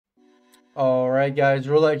Alright guys,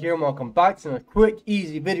 Rxllout here and welcome back to a quick,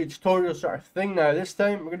 easy video tutorial sort of thing. Now this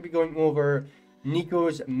time we're going to be going over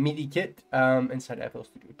Niko's MIDI kit inside FL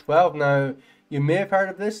Studio 12. Now you may have heard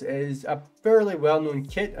of this. It is a fairly well-known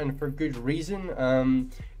kit and for good reason.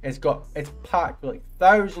 It's packed with like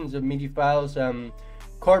thousands of MIDI files,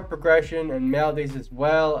 chord progression and melodies as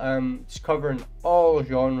well. It's covering all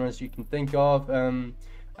genres you can think of.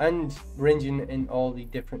 And ranging in all the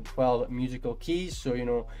different 12 musical keys, so you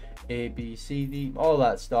know, A, B, C, D, all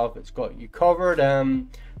that stuff. It's got you covered.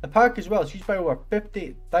 The pack as well, it's used by over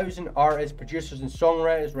 50,000 artists, producers and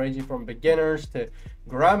songwriters, ranging from beginners to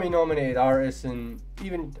Grammy nominated artists, and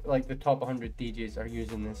even like the top 100 DJs are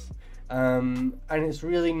using this. And it's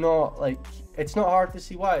really not like, it's not hard to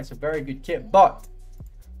see why. It's a very good kit, but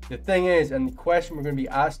the thing is, and the question we're going to be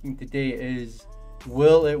asking today is,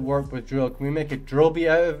 will it work with drill? Can we make a drill beat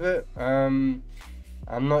out of it? I'm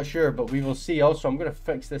not sure, but we will see. Also, I'm going to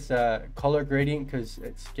fix this color gradient because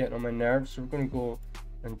it's getting on my nerves. So we're going to go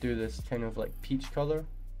and do this kind of like peach color,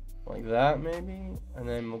 like that maybe, and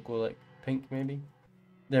then we'll go like pink maybe.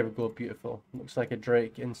 There we go, beautiful. Looks like a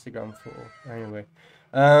Drake Instagram photo. Anyway,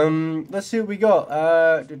 let's see what we got.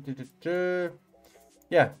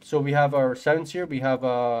 Yeah, so we have our sounds here. We have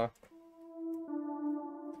a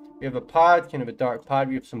pad, kind of a dark pad.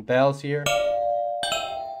 We have some bells here,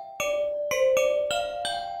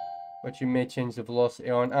 which you may change the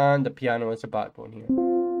velocity on, and the piano is a backbone here.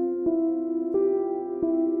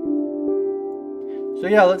 So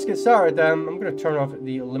yeah, let's get started. I'm going to turn off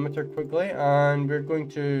the limiter quickly, and we're going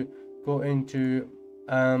to go into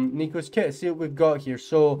Niko's kit, see what we've got here.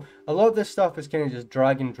 So a lot of this stuff is kind of just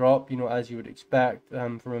drag and drop, you know, as you would expect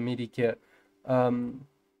from a MIDI kit.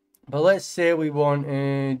 But let's say we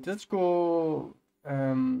wanted, let's go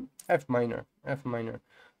F minor.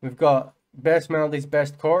 We've got best melodies,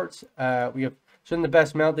 best chords. We have, so in the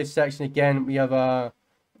best melodies section again, we have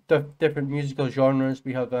different musical genres.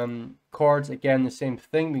 We have chords, again the same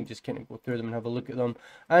thing. We just kind of go through them and have a look at them.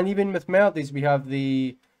 And even with melodies, we have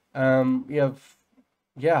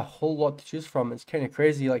yeah, a whole lot to choose from. It's kind of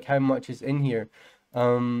crazy like how much is in here.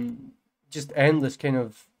 Just endless kind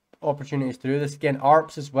of opportunities to do this. Again,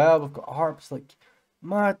 ARPs as well. We've got ARPs, like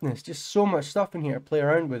madness, just so much stuff in here to play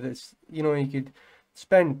around with. It's, you know, you could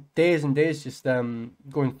spend days and days just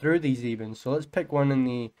going through these even. So let's pick one in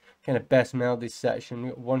the kind of best melodies section. We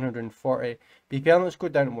got 140 BPM. Let's go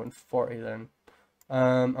down to 140 then,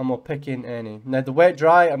 and we'll pick in any. Now the wet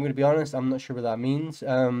dry, I'm going to be honest, I'm not sure what that means,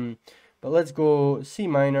 but let's go C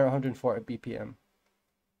minor, 140 BPM.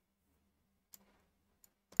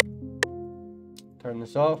 Turn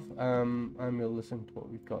this off, and we'll listen to what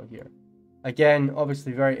we've got here. Again,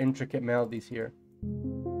 obviously very intricate melodies here.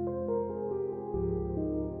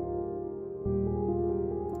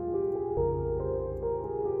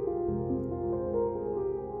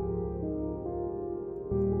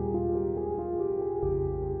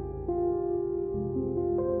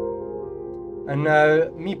 And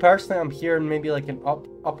now, me personally, I'm hearing maybe like an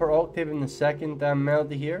upper octave in the second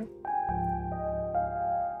melody here.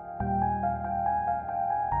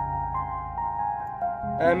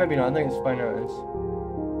 Maybe not, I think it's fine how it is.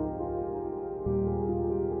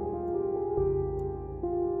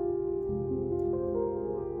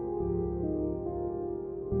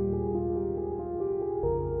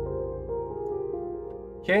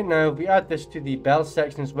 Okay, now if we add this to the bell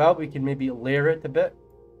section as well, we can maybe layer it a bit.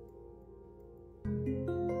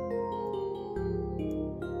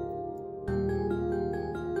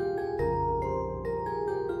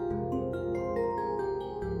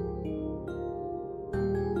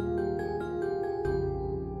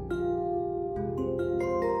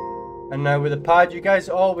 And now with the pad, you guys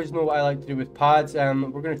always know what I like to do with pads. We're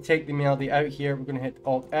going to take the melody out here. We're going to hit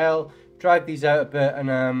Alt L, drag these out a bit,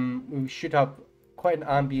 and we should have quite an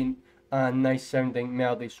ambient and nice sounding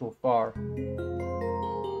melody so far.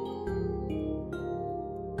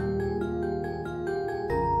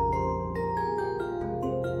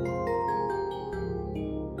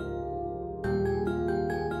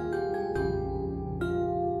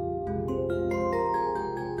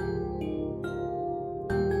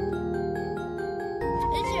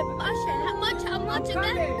 How much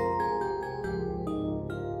again?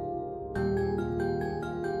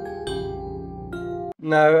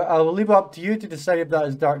 Now, I will leave it up to you to decide if that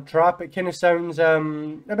is dark trap. It kind of sounds a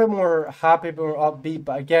bit more happy, a bit more upbeat,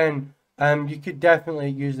 but again, you could definitely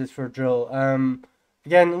use this for a drill.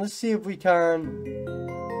 Again, let's see if we can.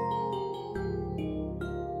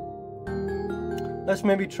 Let's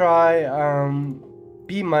maybe try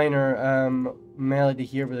B minor melody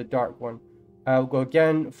here with a dark one. I'll go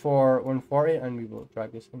again for 140 and we will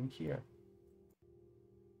drag this in here.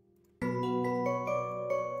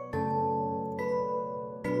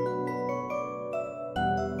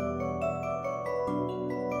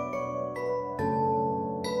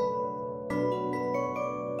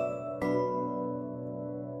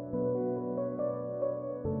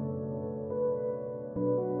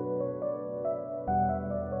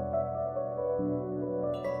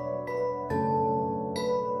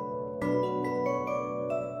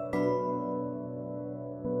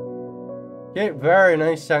 Okay, very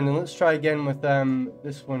nice sounding. Let's try again with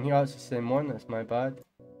this one here. Oh, it's the same one. That's my bad.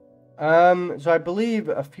 So I believe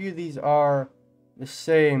a few of these are the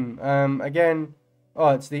same. Again, oh,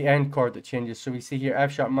 it's the end chord that changes. So we see here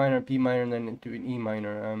F sharp minor, B minor, and then into an E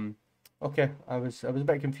minor. Okay, I was a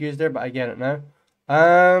bit confused there, but I get it now.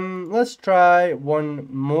 Let's try one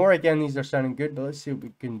more. Again, these are sounding good, but let's see what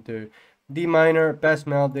we can do. D minor, best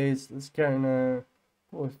melodies. Let's kind of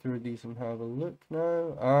go through these and have a look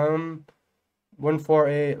now.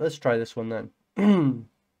 148. Let's try this one then.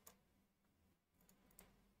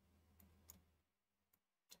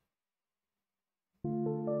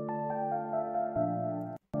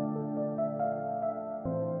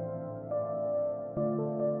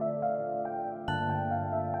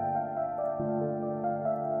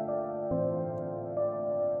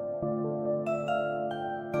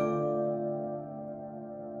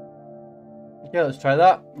 Okay, let's try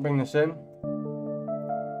that. Bring this in.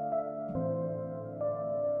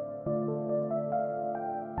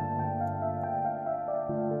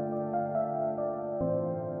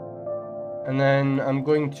 And then I'm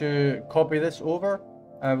going to copy this over.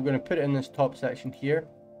 We're going to put it in this top section here.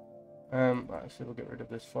 Actually, we'll get rid of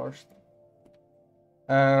this first.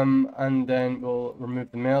 And then we'll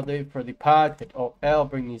remove the melody. For the pad, hit Alt L,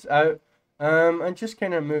 bring these out. And just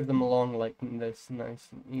kind of move them along like this, nice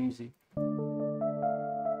and easy. And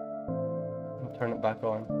turn it back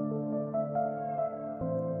on.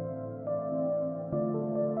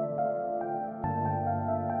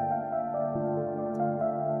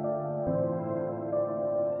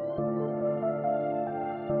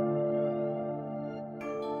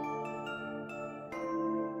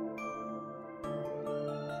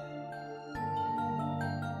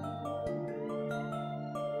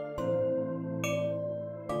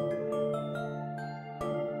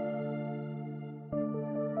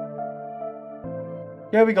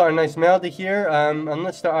 Yeah, we got a nice melody here, and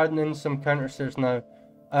let's start adding in some counters now.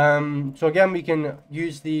 So again, we can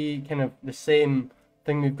use the kind of the same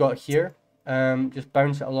thing we've got here, just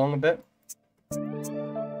bounce it along a bit.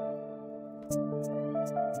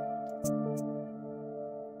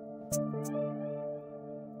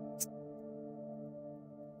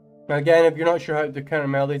 Now again, if you're not sure how to do counter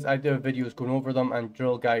melodies, I do have videos going over them and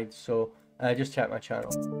drill guides, so just check my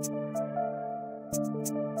channel.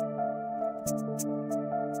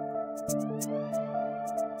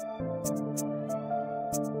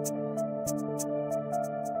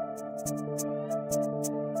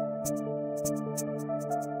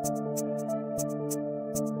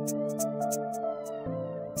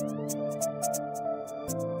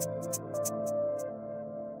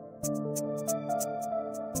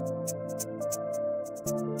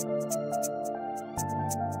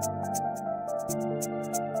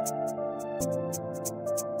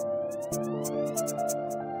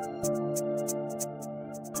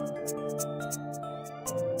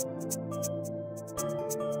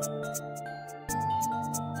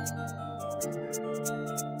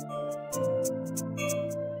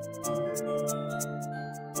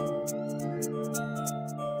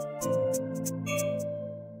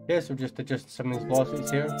 Okay, so just adjust some of these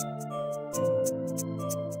velocities here.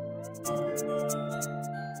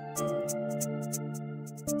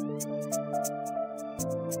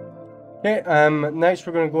 Okay, next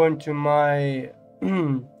we're going to go into my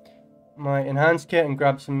my enhanced kit and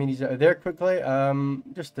grab some MIDIs out of there quickly.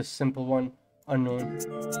 Just a simple one, unknown.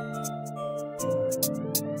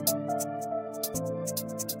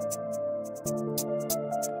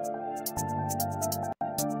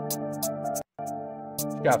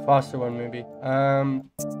 Got a faster one maybe.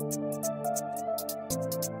 And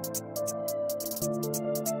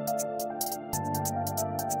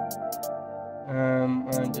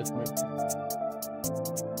just move.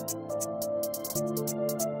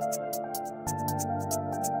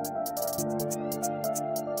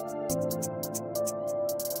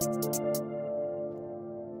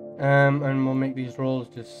 And we'll make these rolls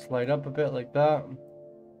just slide up a bit like that.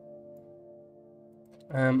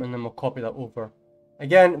 And then we'll copy that over.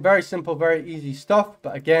 Again, very simple, very easy stuff,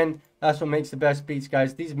 but again, that's what makes the best beats,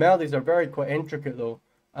 guys. These melodies are quite intricate though,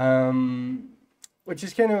 which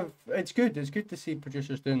is kind of, it's good to see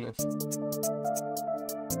producers doing this.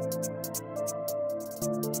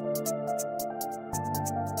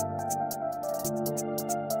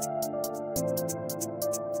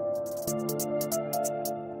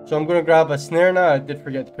 So I'm going to grab a snare now. I did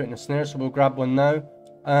forget to put in a snare, so we'll grab one now.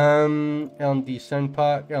 L&D sound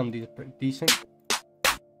pack, L&D is pretty decent.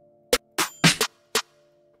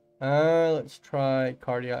 Let's try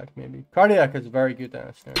Cardiac maybe. Cardiac is very good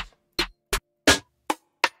at snares.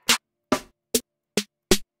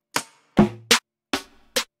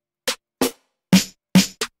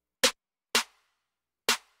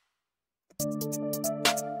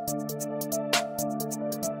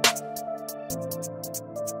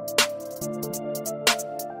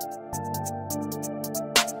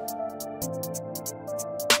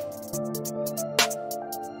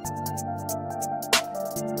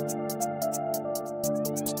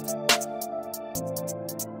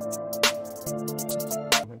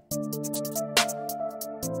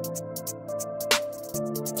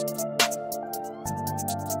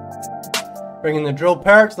 Bringing the drill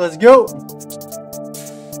perks, let's go!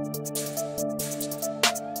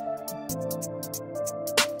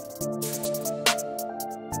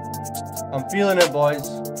 I'm feeling it, boys.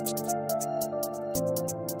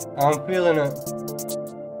 I'm feeling it.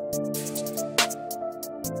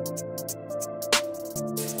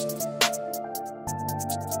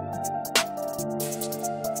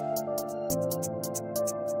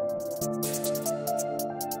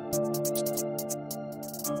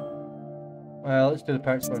 Well, let's do the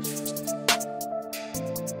perks first.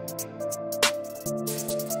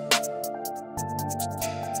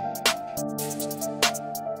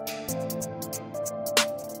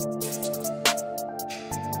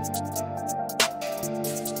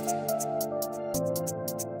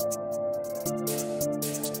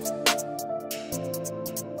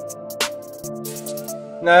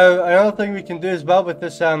 Now, another thing we can do as well with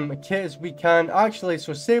this kit is we can actually,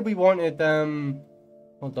 so say we wanted,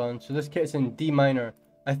 hold on, so this kit is in D minor.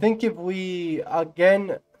 I think if we,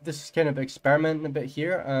 again, this is kind of experimenting a bit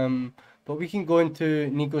here, but we can go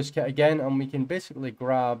into Niko's kit again and we can basically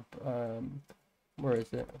grab, where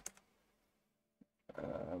is it?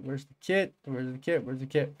 Where's the kit? Where's the kit? Where's the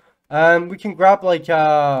kit? We can grab like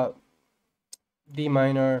D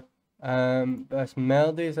minor, best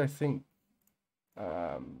melodies, I think.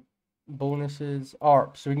 Bonuses,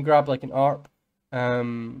 ARP, so we can grab like an ARP,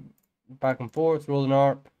 back and forth, roll an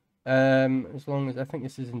ARP, as long as, I think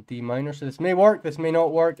this is in D minor, so this may work, this may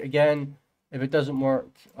not work. Again, if it doesn't work,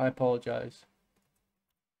 I apologize.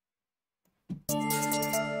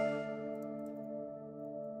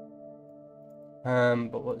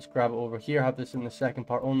 But let's grab it over here, have this in the second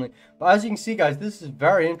part only. But as you can see, guys, this is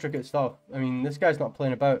very intricate stuff. I mean, this guy's not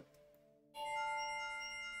playing about.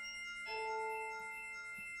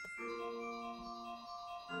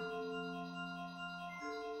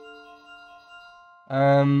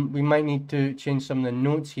 We might need to change some of the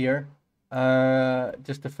notes here,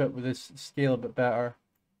 just to fit with this scale a bit better.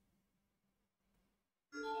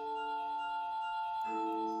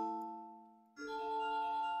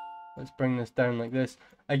 Let's bring this down like this.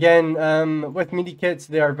 Again, with MIDI kits,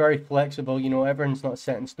 they are very flexible. You know, everything's not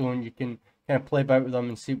set in stone. You can kind of play about with them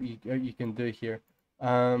and see what you can do here.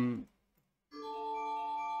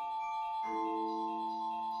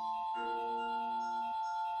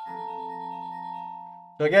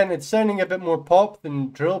 So again, it's sounding a bit more pop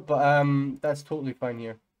than drill, but that's totally fine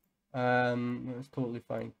here. That's totally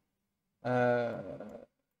fine.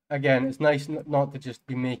 Again, it's nice not to just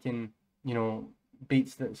be making, you know,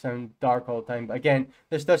 beats that sound dark all the time. But again,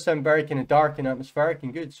 this does sound very kind of dark and atmospheric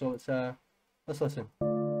and good. So let's listen.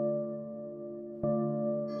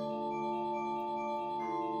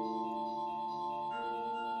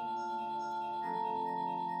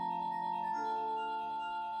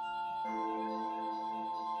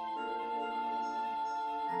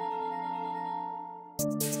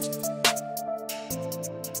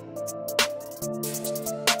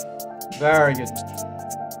 Very good.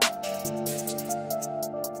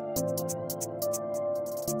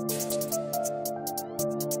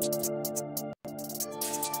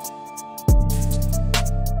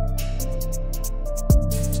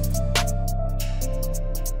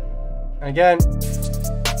 Again.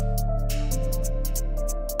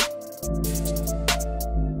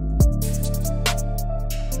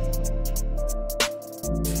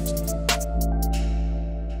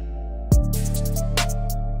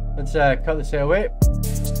 Let's cut this away.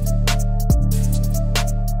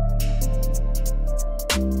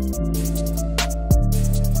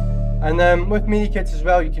 And then with MIDI kits as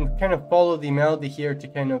well, you can kind of follow the melody here to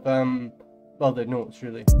kind of, well, the notes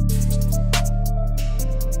really.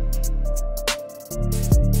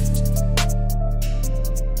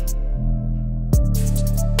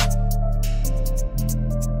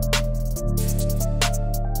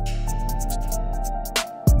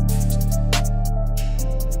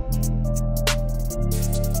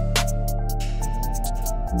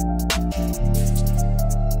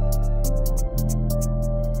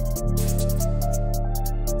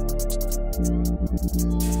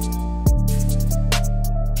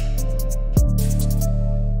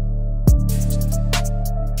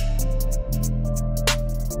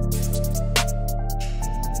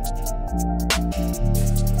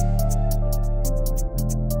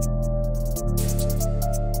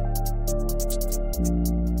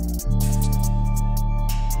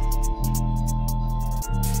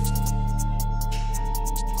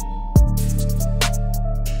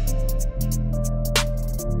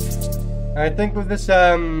 I think with this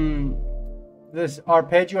this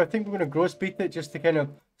arpeggio, I think we're going to gross beat it just to kind of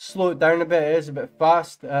slow it down a bit. It is a bit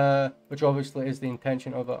fast, which obviously is the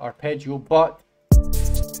intention of an arpeggio, but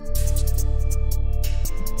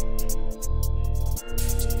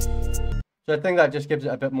so I think that just gives it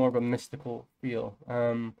a bit more of a mystical feel.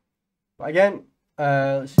 But again,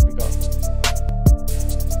 let's see what we got.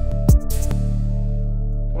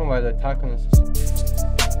 I don't know why the attack on this is.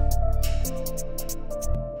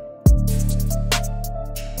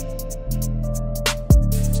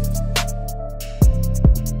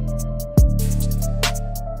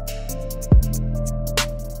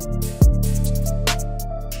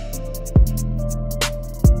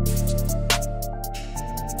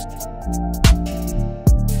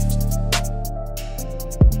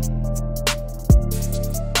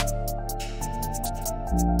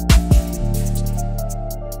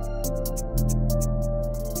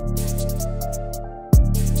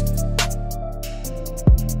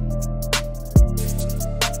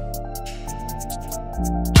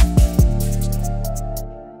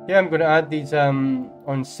 Yeah, I'm going to add these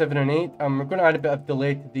on 7 and 8. We're going to add a bit of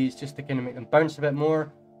delay to these just to kind of make them bounce a bit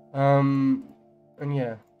more. And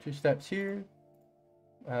yeah, 2 steps here.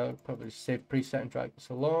 Probably just save preset and drag this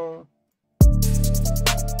along.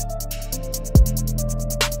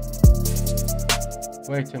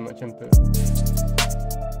 Way too much input.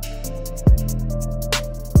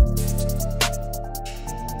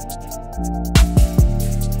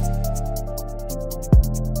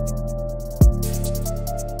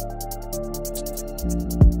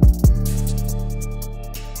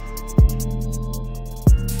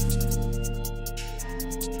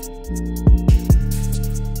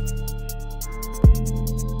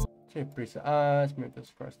 Save preset. Let's move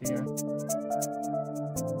this across the ear.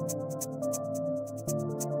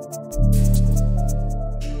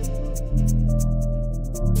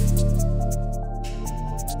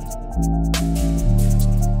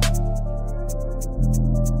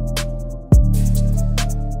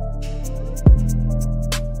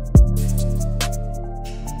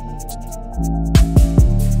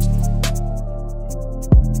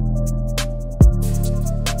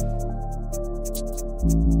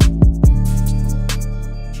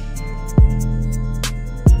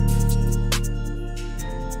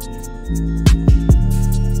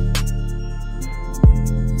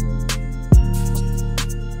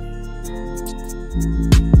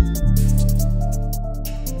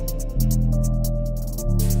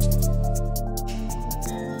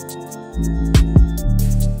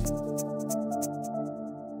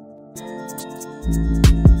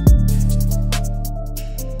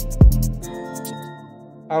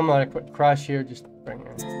 I'm gonna quick crash here, just bring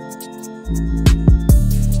it in.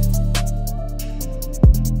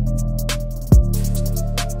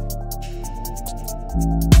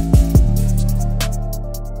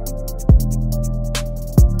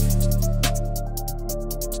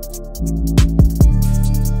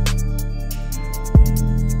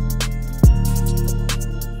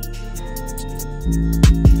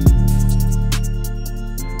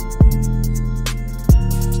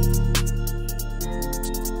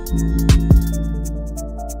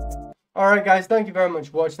 Alright guys, thank you very much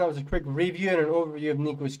for watching. That was a quick review and an overview of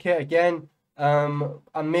Niko's kit. Again,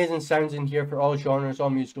 amazing sounds in here for all genres, all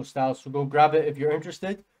musical styles, so go grab it if you're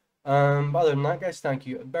interested. But other than that guys, thank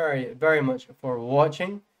you very, very much for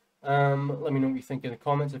watching. Let me know what you think in the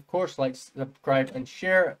comments. Of course, like, subscribe and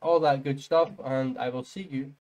share, all that good stuff, and I will see you